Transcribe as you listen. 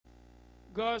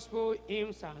Gospel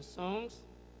Hymns and Songs,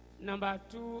 number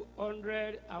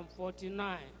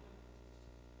 249.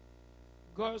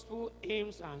 Gospel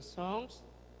Hymns and Songs,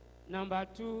 number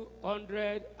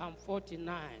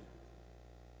 249.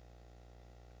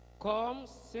 Come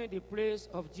sing the praise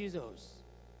of Jesus.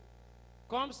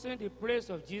 Come sing the praise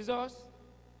of Jesus.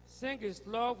 Sing his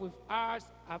love with hearts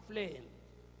aflame.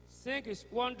 Sing his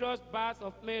wondrous birth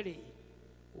of Mary.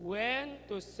 When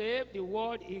to save the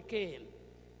world he came.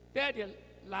 Tell the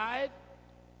life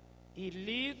he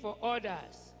lived for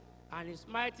others, and his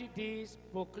mighty deeds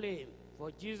proclaim.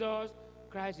 For Jesus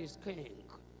Christ is King.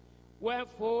 When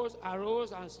foes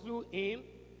arose and slew him,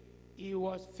 he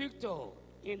was victor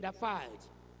in the fight.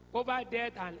 Over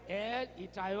death and hell he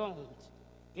triumphed.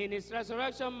 In his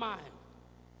resurrection mind,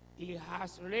 he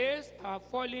has raised our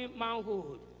fallen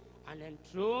manhood and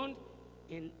enthroned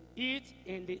in it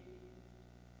in the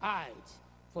heights.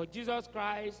 For Jesus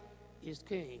Christ is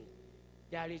King.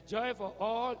 There is joy for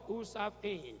all who serve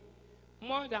him.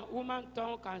 More than human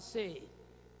tongue can say.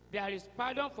 There is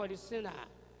pardon for the sinner,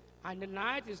 and the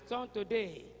night is turned to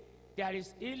day. There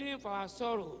is healing for our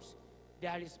sorrows.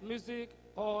 There is music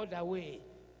all the way.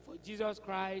 For Jesus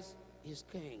Christ is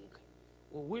King.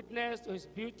 We witness to his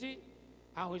beauty,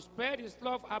 and we spread his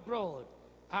love abroad,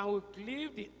 and we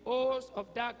cleave the host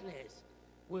of darkness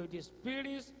with the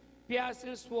Spirit's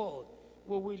piercing sword.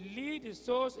 We will lead the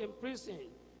souls in prison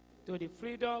to the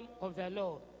freedom of the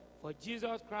Lord. For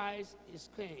Jesus Christ is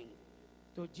King.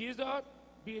 To Jesus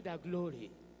be the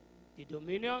glory, the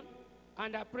dominion,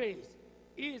 and the praise.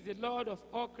 He is the Lord of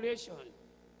all creation.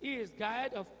 He is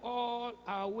guide of all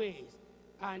our ways,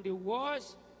 and the world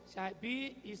shall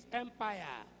be his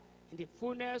empire in the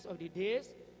fullness of the days.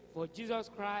 For Jesus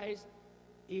Christ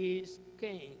is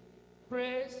King.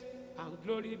 Praise and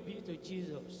glory be to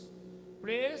Jesus.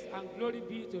 Praise and glory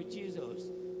be to Jesus.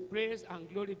 Praise and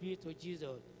glory be to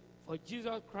Jesus. For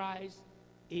Jesus Christ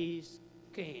is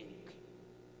King.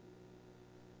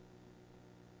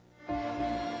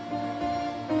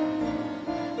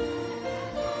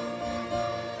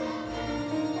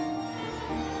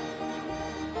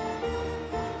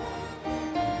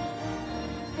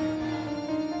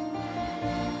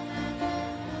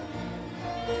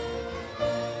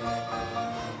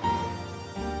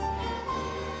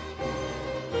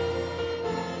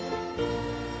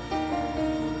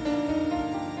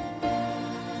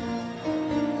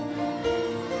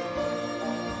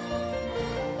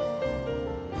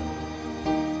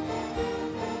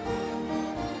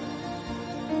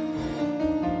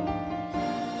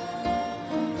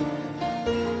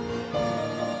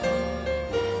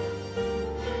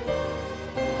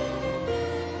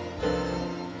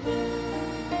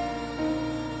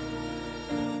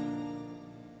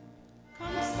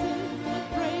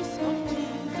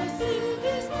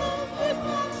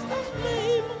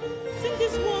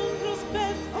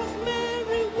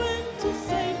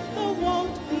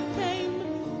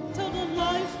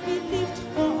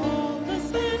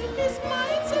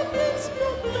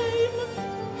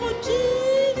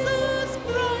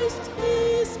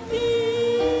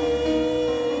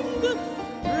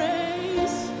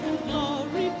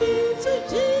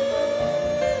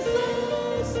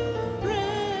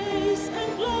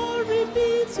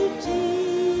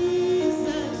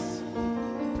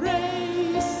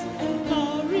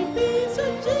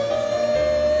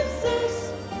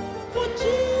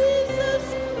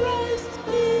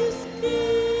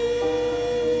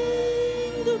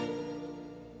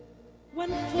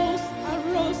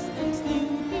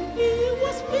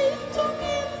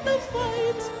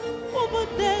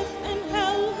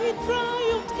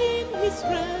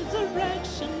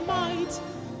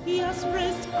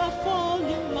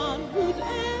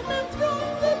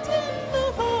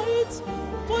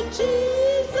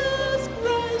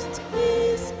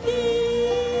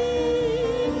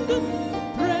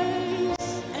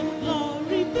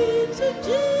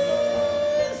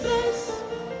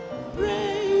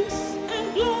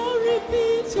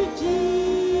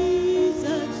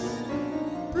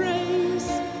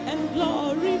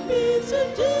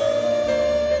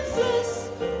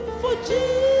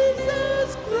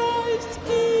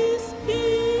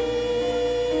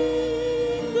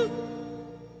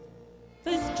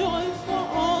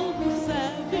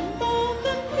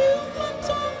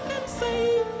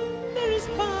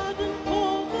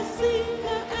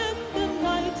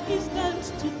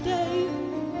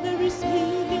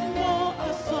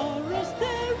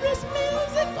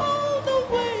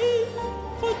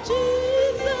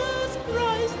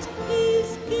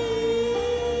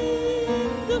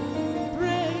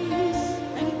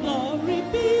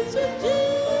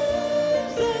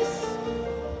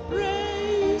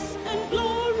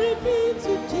 be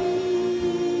to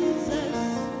Jesus.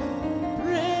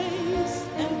 Praise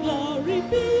and glory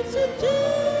be to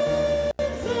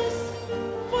Jesus.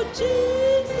 For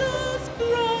Jesus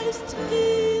Christ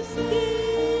is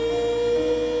King.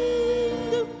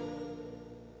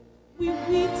 We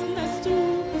witness to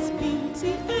his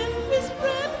beauty and we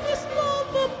spread his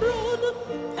love abroad,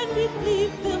 and we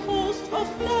leave the host of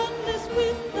darkness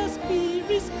with the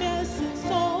Spirit's piercing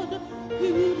sword. We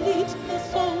will lead the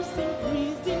souls in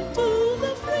prison to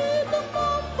the freedom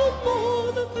of the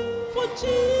Lord, for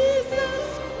Jesus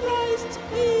Christ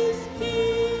is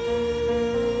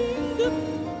King.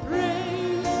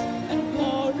 Praise and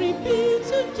glory be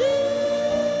to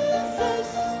Jesus.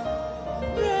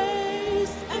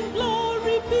 Praise and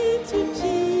glory be to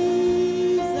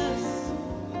Jesus.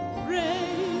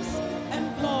 Praise and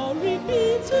glory be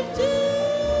to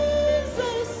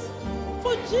Jesus.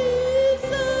 For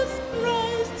Jesus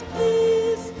Christ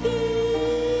is King.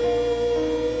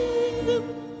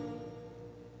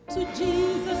 To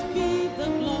Jesus be the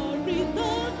glory,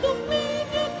 the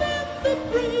dominion and the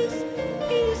praise.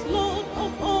 He is Lord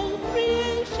of all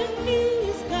creation, he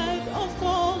is guide of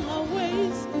all our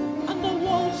ways, and the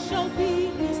world shall be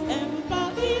his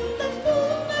empire in the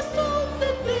fullness of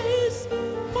the days.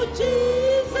 For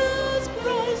Jesus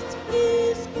Christ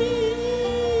is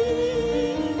King.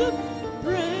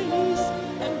 Praise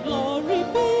and glory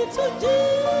be to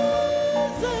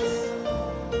Jesus.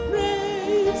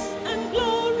 Praise and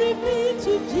glory be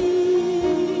to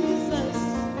Jesus.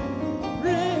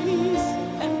 Praise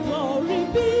and glory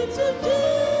be to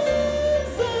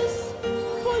Jesus.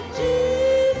 For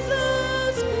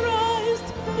Jesus Christ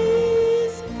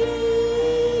is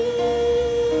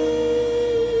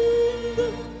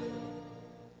King.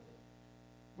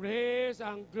 Praise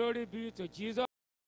and glory be to Jesus.